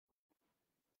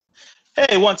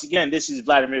Hey, once again, this is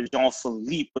Vladimir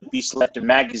Jean-Philippe with Beat Selector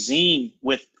Magazine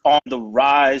with On the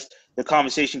Rise. The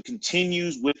conversation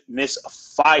continues with Miss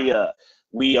Fiya.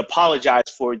 We apologize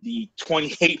for the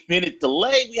 28-minute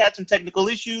delay. We had some technical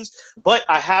issues, but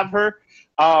I have her.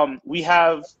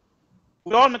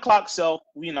 We're on the clock, so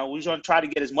we're going to try to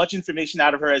get as much information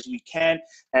out of her as we can,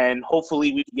 and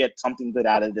hopefully we can get something good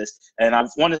out of this. And I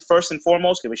want to first and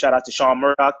foremost give a shout out to Sean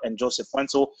Murdoch and Joseph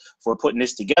Wenzel for putting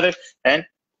this together. And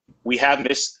we have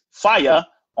Miss Fiya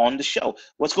on the show.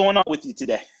 What's going on with you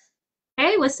today?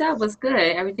 Hey, what's up? What's good?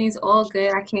 Everything's all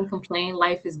good. I can't complain.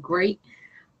 Life is great.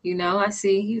 I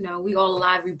see, we all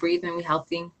alive, we breathing, we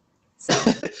healthy. So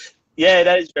Yeah,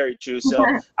 that is very true. So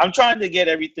I'm trying to get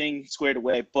everything squared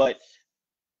away, but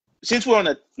since we're on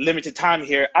a limited time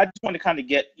here, I just want to kind of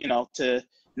get, to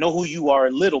know who you are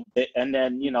a little bit and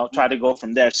then, try to go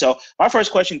from there. So my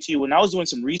first question to you, when I was doing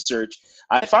some research,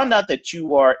 I found out that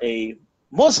you are a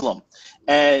Muslim,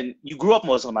 and you grew up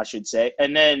Muslim, I should say.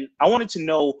 And then I wanted to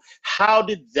know, how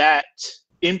did that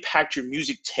impact your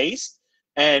music taste?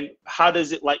 And how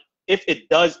does it, if it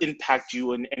does impact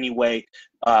you in any way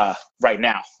right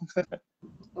now?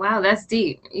 wow, that's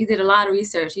deep. You did a lot of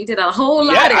research. You did a whole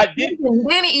lot Yeah, of I did.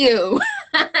 didn't you?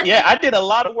 Yeah, I did a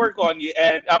lot of work on you,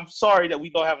 and I'm sorry that we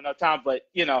don't have enough time, but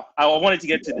I wanted to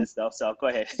get to this stuff, so go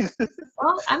ahead.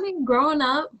 Well, growing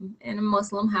up in a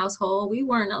Muslim household, we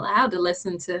weren't allowed to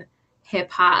listen to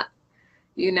hip hop.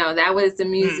 That was the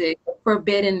music,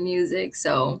 forbidden music.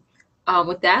 So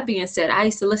with that being said, I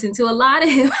used to listen to a lot of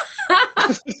hip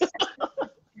hop.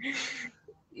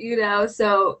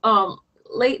 So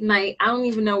late night, I don't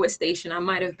even know what station. I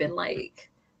might have been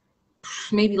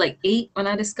maybe 8 when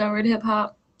I discovered hip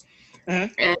hop.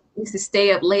 And I used to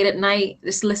stay up late at night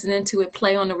just listening to it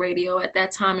play on the radio. At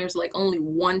that time, it was only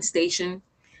one station.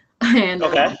 And,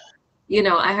 Okay.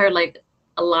 I heard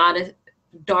a lot of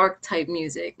dark type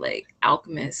music, like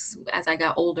Alchemist. As I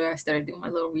got older, I started doing my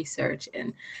little research,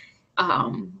 and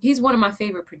he's one of my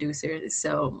favorite producers.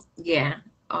 So yeah,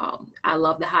 I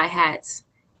love the hi-hats.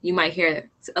 You might hear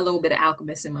a little bit of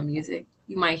Alchemist in my music.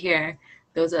 You might hear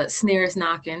those snares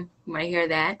knocking. You might hear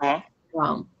that.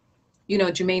 Jermaine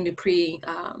Dupri,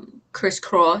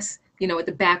 crisscross, with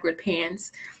the backward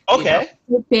pans. Okay.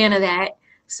 I'm a fan of that.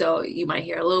 So you might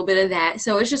hear a little bit of that.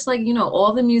 So it's just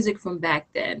all the music from back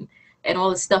then and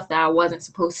all the stuff that I wasn't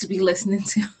supposed to be listening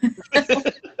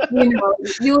to.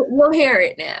 You'll hear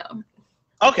it now.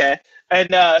 Okay. And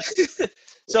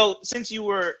so since you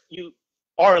are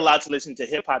allowed to listen to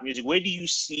hip hop music, where do you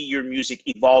see your music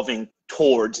evolving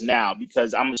towards now?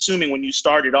 Because I'm assuming when you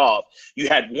started off, you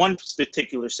had one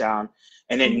particular sound,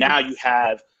 and then now you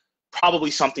have probably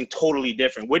something totally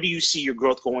different. Where do you see your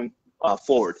growth going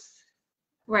forward?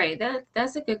 Right.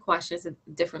 That's a good question. It's a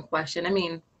different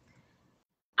question.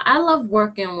 I love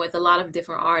working with a lot of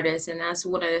different artists, and that's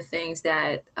one of the things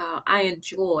that I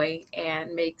enjoy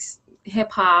and makes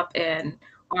hip hop and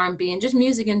R&B and just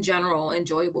music in general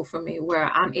enjoyable for me,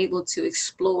 where I'm able to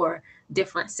explore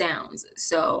different sounds.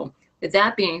 So with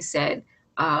that being said,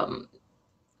 I'm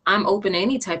open to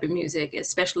any type of music,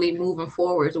 especially moving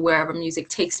forward wherever music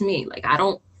takes me. I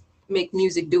don't make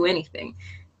music do anything.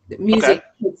 The music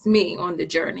takes me on the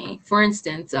journey. For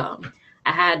instance, I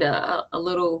had a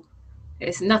little,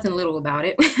 it's nothing little about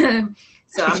it.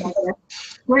 So I'm not gonna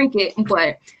drink it,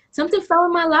 but something fell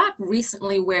in my lap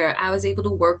recently where I was able to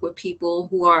work with people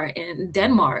who are in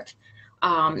Denmark.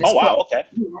 Oh, wow. Okay.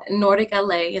 Nordic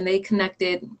LA, and they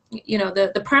connected,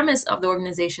 the premise of the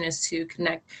organization is to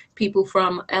connect people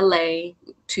from LA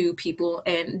to people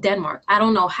in Denmark. I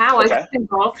don't know how I got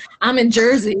involved. I'm in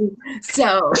Jersey.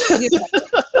 So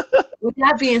with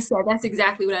that being said, that's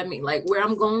exactly what I mean. Where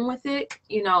I'm going with it,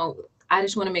 I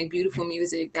just want to make beautiful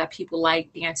music that people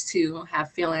dance to,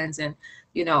 have feelings, and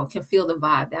can feel the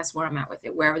vibe. That's where I'm at with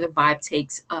it, wherever the vibe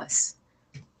takes us.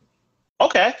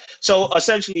 Okay. So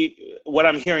essentially what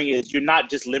I'm hearing is you're not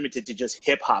just limited to just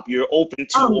hip hop. You're open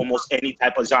to almost any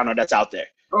type of genre that's out there.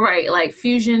 Right.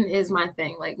 Fusion is my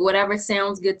thing. Whatever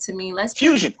sounds good to me. Let's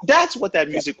fusion. That's what that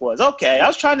music was. Okay. I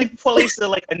was trying to place a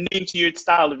name to your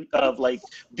style of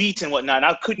beats and whatnot.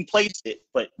 I couldn't place it,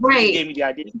 but you gave me the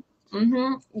idea.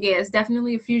 Yeah, it's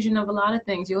definitely a fusion of a lot of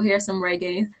things. You'll hear some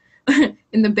reggae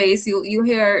in the bass. You'll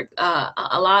hear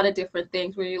a lot of different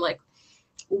things where you're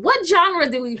what genre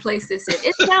do we place this in?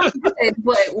 It sounds good,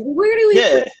 but where do we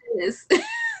place this?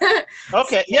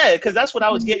 Okay, yeah, because that's what I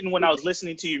was getting when I was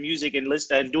listening to your music and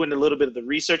doing a little bit of the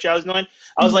research I was doing.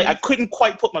 I was I couldn't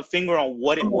quite put my finger on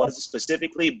what it was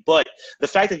specifically, but the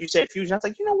fact that you said fusion, I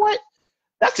was you know what?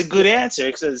 That's a good answer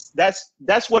because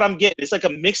that's what I'm getting. It's like a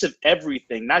mix of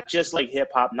everything, not just like hip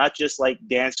hop, not just like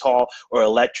dance hall or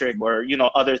electric or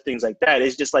other things like that.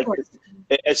 It's just like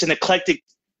it's an eclectic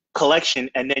collection,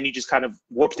 and then you just kind of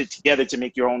warped it together to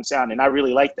make your own sound, and I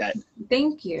really like that.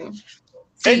 Thank you.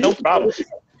 Hey, no problem.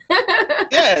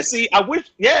 Yeah, see, I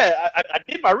wish, I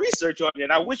did my research on it,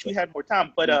 and I wish we had more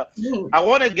time, but I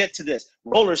want to get to this.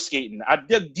 Roller skating. I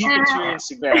dug deep into your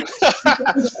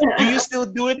Instagram. Do you still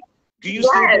do it? Do you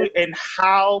still do it, and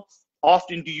how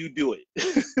often do you do it?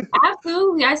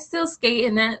 Absolutely. I still skate,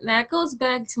 and that goes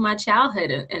back to my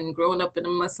childhood and growing up in a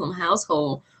Muslim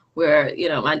household where,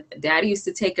 my daddy used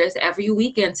to take us every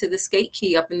weekend to the skate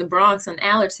key up in the Bronx on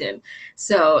Allerton.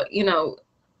 So,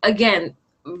 again,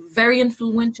 very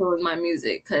influential in my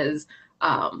music because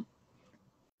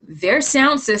their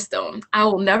sound system, I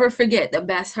will never forget, the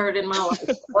best heard in my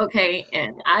life. Okay.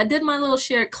 And I did my little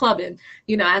shared clubbing,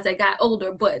 as I got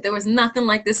older, but there was nothing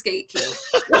like the skate key.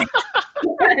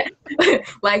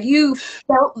 Like you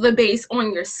felt the bass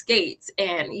on your skates.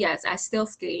 And yes, I still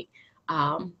skate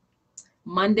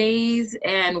Mondays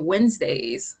and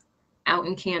Wednesdays out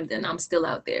in Camden. I'm still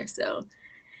out there. So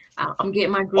I'm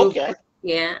getting my groove. Okay.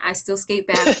 Yeah, I still skate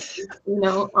back.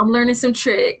 I'm learning some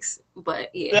tricks, but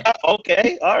yeah.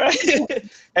 Okay, all right.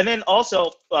 And then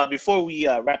also, before we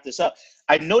wrap this up,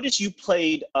 I noticed you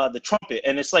played the trumpet,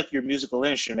 and it's like your musical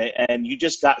instrument, and you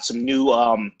just got some new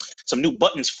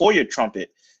buttons for your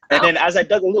trumpet. And then as I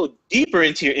dug a little deeper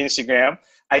into your Instagram,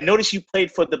 I noticed you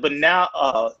played for the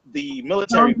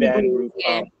military band group.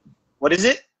 Yeah. What is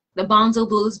it? The Bonzo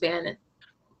Blues Band.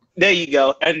 There you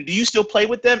go. And do you still play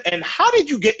with them? And how did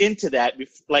you get into that?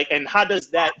 And how does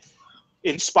that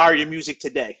inspire your music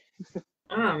today?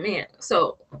 Oh man.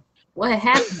 So what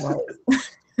happened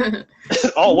was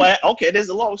Oh, what? Okay, there's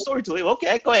a long story to it.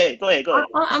 Okay, go ahead.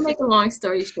 I'll make a long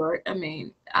story short. I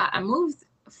mean, I moved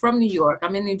from New York.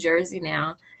 I'm in New Jersey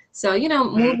now. So,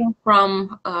 moving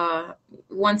from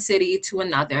one city to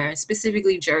another,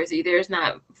 specifically Jersey, there's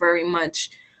not very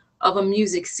much of a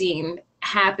music scene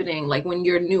happening like when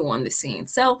you're new on the scene.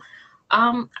 So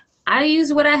I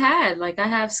used what I had. Like I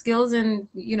have skills in,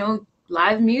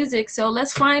 live music. So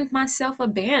let's find myself a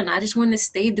band. I just wanted to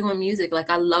stay doing music. Like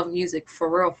I love music for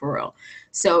real.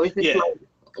 So if it's like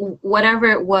whatever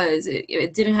it was,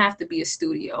 it didn't have to be a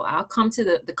studio. I'll come to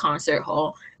the concert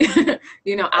hall.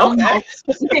 I'll know.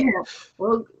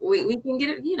 Well, we can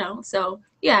get it, So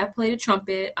yeah, I played a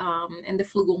trumpet and the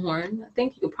flugelhorn. I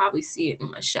think you could probably see it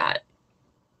in my shot.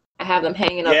 I have them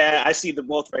hanging up. Yeah, I see them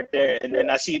both right there. And then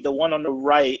I see the one on the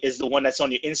right is the one that's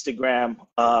on your Instagram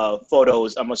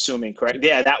photos, I'm assuming, correct?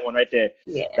 Yeah, that one right there.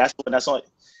 Yeah. That's the one that's on.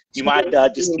 You might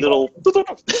just little.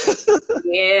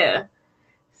 Yeah.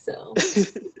 So,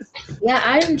 yeah,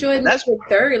 I enjoyed music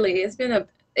thoroughly.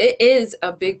 It is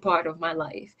a big part of my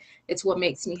life. It's what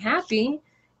makes me happy.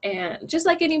 And just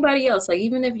like anybody else, like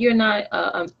even if you're not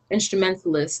an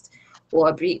instrumentalist or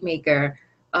a beat maker,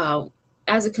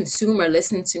 as a consumer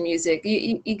listening to music,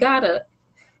 you gotta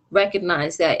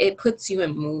recognize that it puts you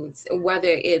in moods, whether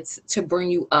it's to bring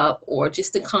you up or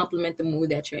just to complement the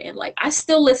mood that you're in. Like I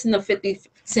still listen to 50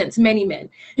 Cent's Many Men.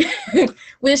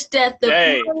 Wish that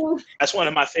that's one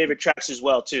of my favorite tracks as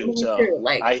well too. So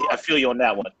like, I feel you on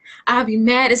that one. I'll be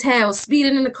mad as hell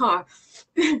speeding in the car.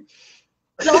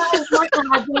 So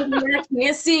I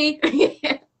can't see.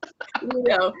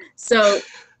 So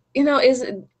is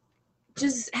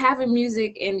just having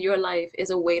music in your life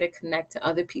is a way to connect to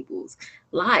other people's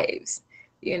lives,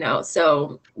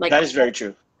 so like that is very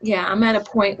true. Yeah, I'm at a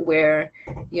point where,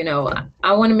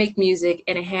 I want to make music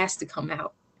and it has to come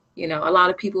out. A lot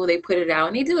of people, they put it out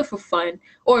and they do it for fun,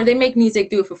 or they make music,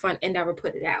 do it for fun and never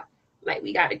put it out. Like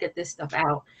we got to get this stuff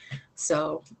out.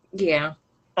 So yeah.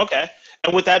 Okay.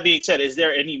 And with that being said, is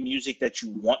there any music that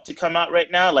you want to come out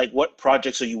right now? Like what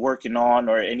projects are you working on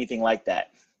or anything like that?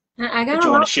 I got what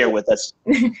you want to share with us?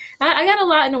 I got a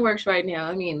lot in the works right now.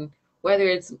 I mean, whether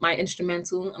it's my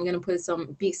instrumental, I'm going to put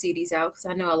some beat CDs out because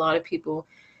I know a lot of people,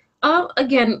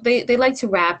 again, they like to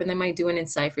rap and they might do it in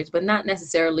ciphers, but not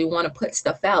necessarily want to put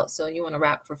stuff out. So you want to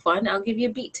rap for fun, I'll give you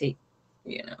a beat tape,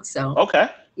 so.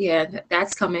 Okay. Yeah,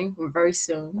 that's coming very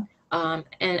soon. And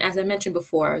as I mentioned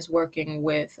before, I was working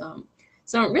with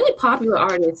some really popular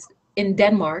artists in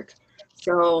Denmark.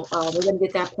 So we're going to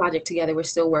get that project together. We're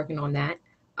still working on that.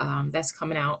 That's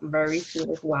coming out very soon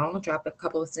as well. I'll drop a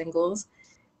couple of singles.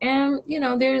 And,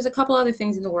 there's a couple other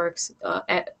things in the works.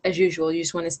 As usual, you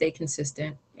just want to stay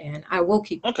consistent. And I will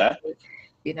keep Instagram,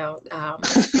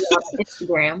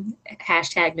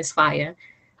 hashtag Miss Fiya.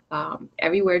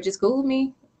 Everywhere, just Google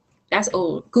me. That's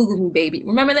old. Google me, baby.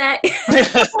 Remember that?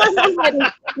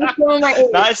 You're showing my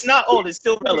No, age. it's not old. It's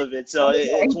still relevant. So Okay.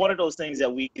 it's one of those things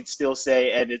that we can still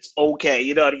say, and it's okay.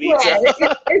 You know what I mean? So Yeah,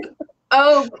 it's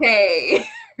okay.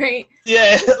 Right?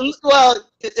 yeah. Well,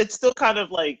 it's still kind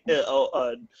of like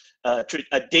a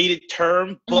dated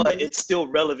term, but Mhm. it's still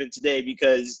relevant today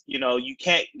because you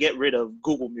can't get rid of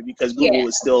Google Me because Yeah. Google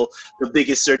is still the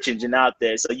biggest search engine out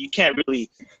there. So you can't really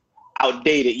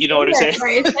outdate it. You know what I'm Yeah, saying?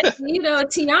 right. Especially,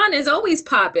 Tiana is always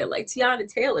popping. Like Tiana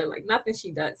Taylor, like nothing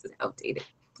she does is outdated.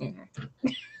 Mhm.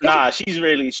 Nah, she's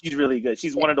really good.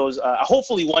 She's one of those.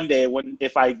 Hopefully, one day,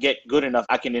 if I get good enough,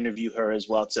 I can interview her as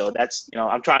well. So that's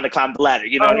I'm trying to climb the ladder.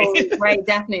 You know what I Oh, mean? right,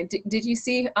 definitely. Did you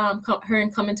see her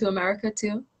in Coming to America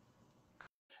too?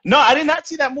 No, I did not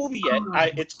see that movie yet. Oh,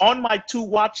 It's on my to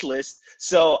watch list.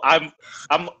 So I'm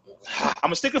I'm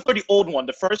a sticker for the old one.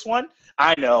 The first one,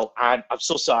 I know. I'm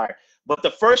so sorry. But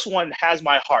the first one has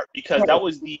my heart because that right.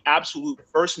 was the absolute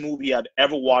first movie I'd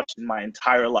ever watched in my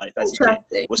entire life as a kid.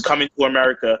 Interesting. Was Coming to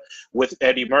America with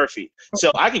Eddie Murphy.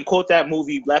 So I can quote that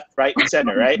movie left, right, and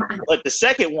center, right? But the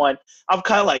second one, I'm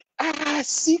kind of like,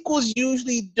 sequels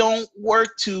usually don't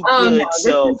work too Oh no, good. this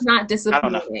So is not I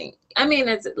don't know. disappointing. I mean,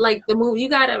 it's like the movie, you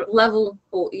gotta level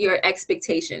your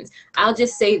expectations. I'll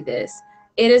just say this.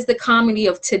 It is the comedy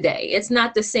of today. It's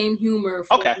not the same humor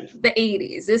from Okay. the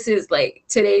 80s. This is like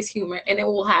today's humor, and it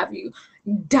will have you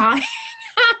dying.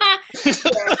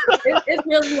 Yeah, it's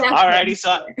really that Alrighty,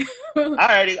 so funny.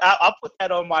 alrighty, I'll put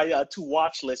that on my to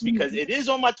watch list because Mhm. it is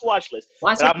on my to watch list,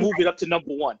 Watch but it I'll move it up to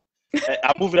number one.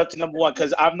 I'll move it up to number one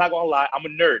because I'm not gonna lie, I'm a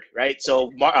nerd, right?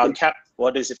 So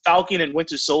what is it? Falcon and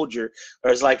Winter Soldier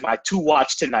is like my to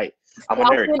watch tonight. I'm a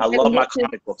nerd. Falcon I and love my Winter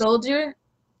comic books. Soldier.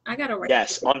 I gotta write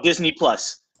Yes, it. on Disney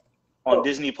Plus. On Oh,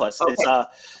 Disney Plus. okay.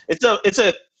 It's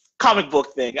a comic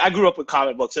book thing. I grew up with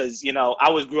comic books as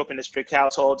I grew up in a strict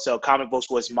household, so comic books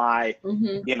was my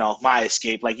Mm-hmm. my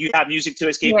escape. Like you have music to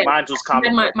escape, Yeah, mine was I had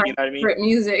comic my, book. my You know what I mean? secret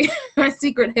music, my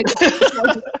secret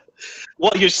hiccup.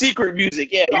 Well, your secret music,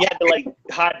 yeah, you had to like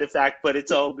hide the fact, but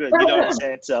it's all good. You know what I'm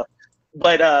saying? So,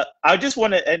 but I just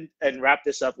want to and wrap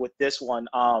this up with this one.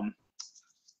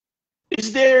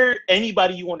 Is there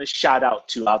anybody you want to shout out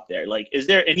to out there? Like, is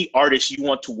there any artist you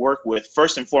want to work with?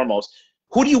 First and foremost,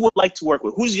 who do you would like to work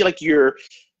with? Who's like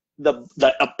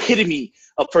the epitome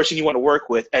of person you want to work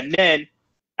with? And then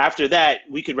after that,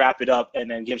 we could wrap it up and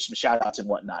then give some shout outs and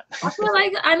whatnot. I feel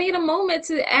like I need a moment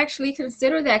to actually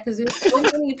consider that because there's so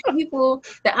many people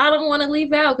that I don't want to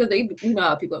leave out because they,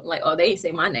 how people are like, oh, they ain't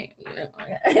say my name.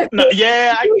 No,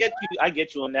 yeah, I get you. I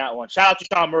get you on that one. Shout out to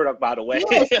Sean Murdoch, by the way.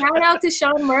 Yeah, shout out to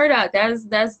Sean Murdoch.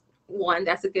 That's one.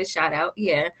 That's a good shout out.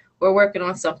 Yeah, we're working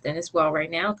on something as well right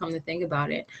now. Come to think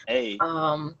about it. Hey,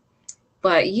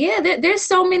 But yeah, there's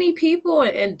so many people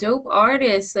and dope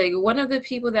artists. Like one of the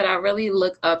people that I really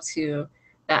look up to,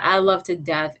 that I love to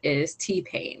death, is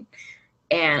T-Pain.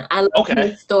 And I love okay.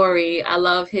 his story. I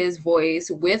love his voice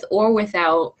with or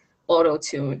without auto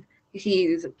tune.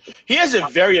 He's He has a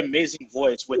very amazing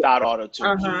voice without auto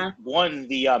tune. He uh-huh. won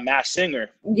the Masked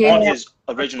Singer on Yeah. his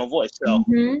original voice, so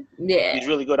Yeah. he's a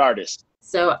really good artist.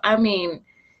 So I mean,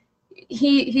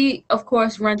 he of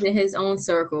course runs in his own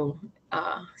circle.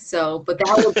 But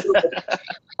that would be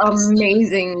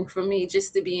amazing for me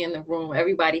just to be in the room.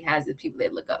 Everybody has the people they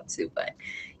look up to. But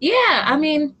yeah, I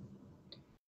mean,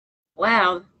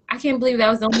 wow. I can't believe that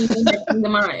was the only thing that came to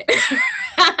mind.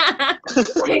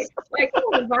 like, come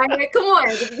on, Brian, come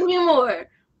on, give me more.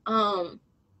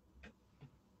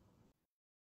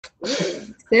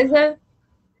 SZA.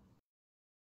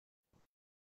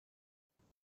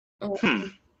 Hmm.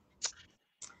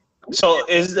 So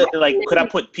is it like, could I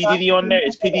put P Diddy on there?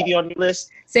 Is P Diddy on your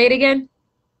list? Say it again.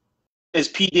 Is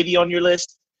P Diddy on your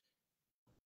list?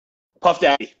 Puff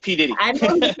Daddy, P Diddy, I know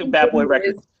who Bad Boy P. Diddy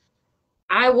is. Records.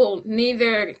 I will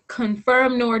neither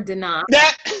confirm nor deny.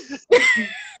 That.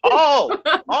 Oh,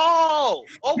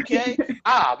 okay.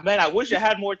 Man, I wish I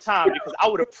had more time because I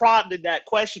would have prodded that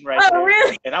question right there,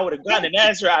 Really? and I would have gotten an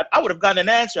answer out. I would have gotten an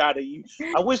answer out of you.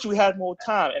 I wish we had more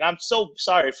time, and I'm so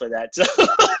sorry for that.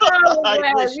 Oh, I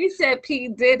wow. wish. You said P.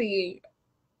 Diddy.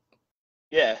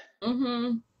 Yeah.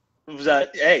 Mm-hmm. It was,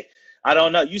 hey, I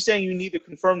don't know. You saying you neither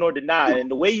confirm nor deny, and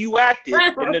the way you acted,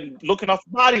 and then looking off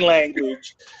body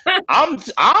language,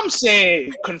 I'm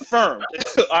saying confirmed.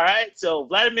 All right. So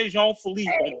Vladimir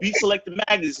Jean-Philippe on Beat Selector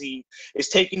magazine is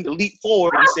taking the leap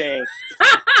forward and saying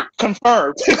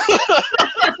confirmed.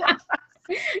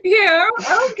 Yeah,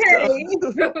 okay.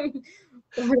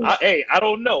 Hey, I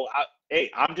don't know. hey,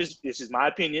 this is my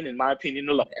opinion and my opinion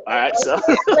alone. All right, so.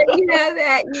 Let you have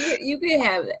that. You can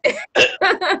have that.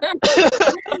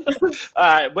 All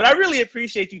right, but I really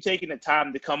appreciate you taking the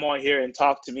time to come on here and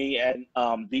talk to me and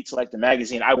Beat Selector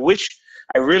Magazine. I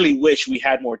really wish we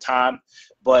had more time,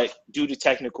 but due to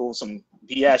some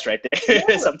BS right there,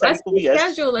 Yeah, some let's technical BS,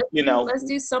 reschedule. you know. Let's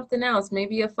do something else.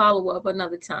 Maybe a follow-up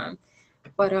another time.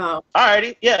 But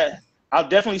Alrighty, yeah. I'll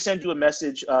definitely send you a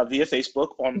message via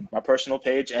Facebook on my personal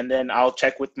page, and then I'll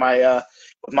check with my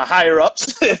higher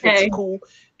ups if it's okay. cool,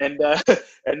 and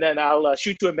and then I'll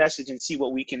shoot you a message and see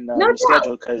what we can No doubt.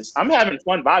 reschedule, because I'm having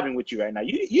fun vibing with you right now.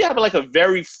 You have like a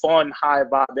very fun, high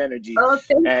vibe energy, Oh,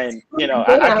 thanks. and you know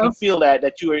I Ditto. can feel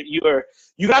that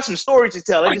you got some stories to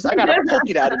tell. I gotta poke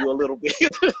it out of you a little bit.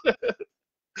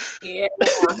 Yeah,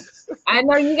 I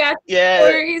know you got Yeah.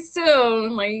 stories too.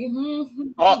 Like,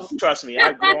 Oh, trust me,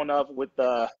 I've grown up with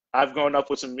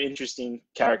some interesting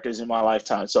characters in my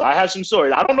lifetime, so I have some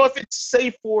stories. I don't know if it's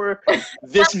safe for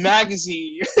this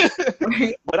magazine,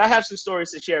 right. but I have some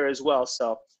stories to share as well.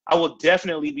 So I will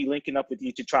definitely be linking up with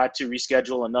you to try to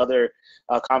reschedule another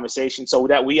conversation, so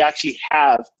that we actually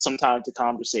have some time to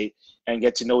conversate and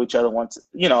get to know each other once,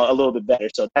 a little bit better.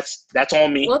 So that's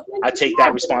on me. Well, I take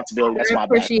that responsibility. That's I my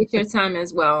bad. appreciate your time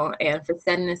as well, and for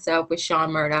setting this up with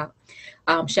Sean Murdoch.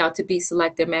 Shout out to Beat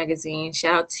Selector Magazine.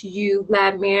 Shout out to you,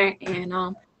 Vladimir,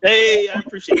 and Hey, I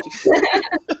appreciate you.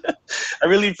 I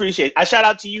really appreciate it. I shout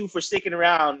out to you for sticking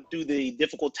around through the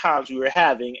difficult times we were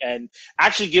having and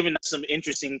actually giving us some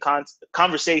interesting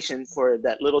conversation for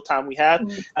that little time we have.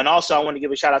 And also, I want to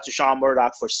give a shout out to Sean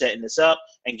Murdoch for setting this up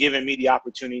and giving me the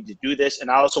opportunity to do this.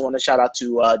 And I also want to shout out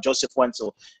to Joseph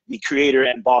Wenzel, the creator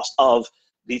and boss of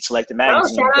Beat Selector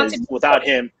Magazine, because without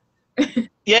him,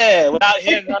 without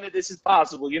him, none of this is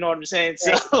possible. You know what I'm saying?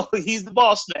 So he's the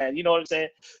boss man. You know what I'm saying?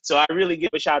 So I really give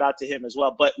a shout out to him as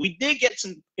well. But we did get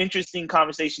some interesting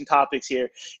conversation topics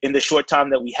here in the short time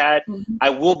that we had. I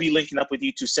will be linking up with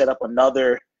you to set up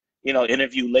another,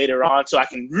 interview later on, so I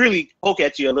can really poke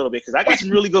at you a little bit, because I got some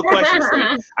really good questions for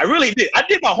you. I really did. I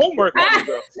did my homework on you,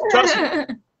 bro. Trust me.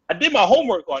 I did my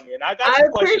homework on you, and I got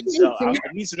some questions, so I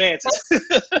need some answers.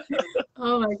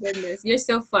 Oh my goodness, you're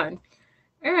so fun.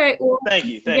 All right. Well, thank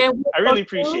you. I really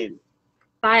appreciate it.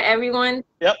 Bye, everyone.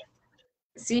 Yep.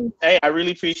 See. Hey, I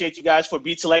really appreciate you guys for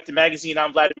Beat Selector Magazine.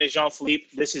 I'm Vladimir Jean-Philippe.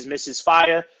 This is Mrs.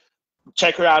 Fiya.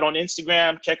 Check her out on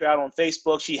Instagram. Check her out on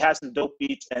Facebook. She has some dope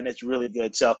beats, and it's really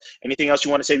good. So anything else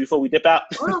you want to say before we dip out?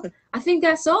 Well, I think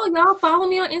that's all. Y'all follow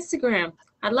me on Instagram.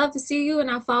 I'd love to see you, and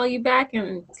I'll follow you back,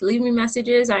 and leave me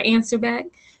messages. I answer back.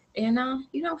 And,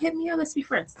 hit me up. Let's be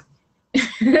friends.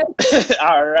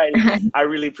 All right. I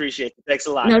really appreciate it. Thanks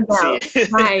a lot. No doubt. See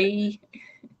you.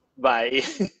 Bye.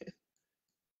 Bye.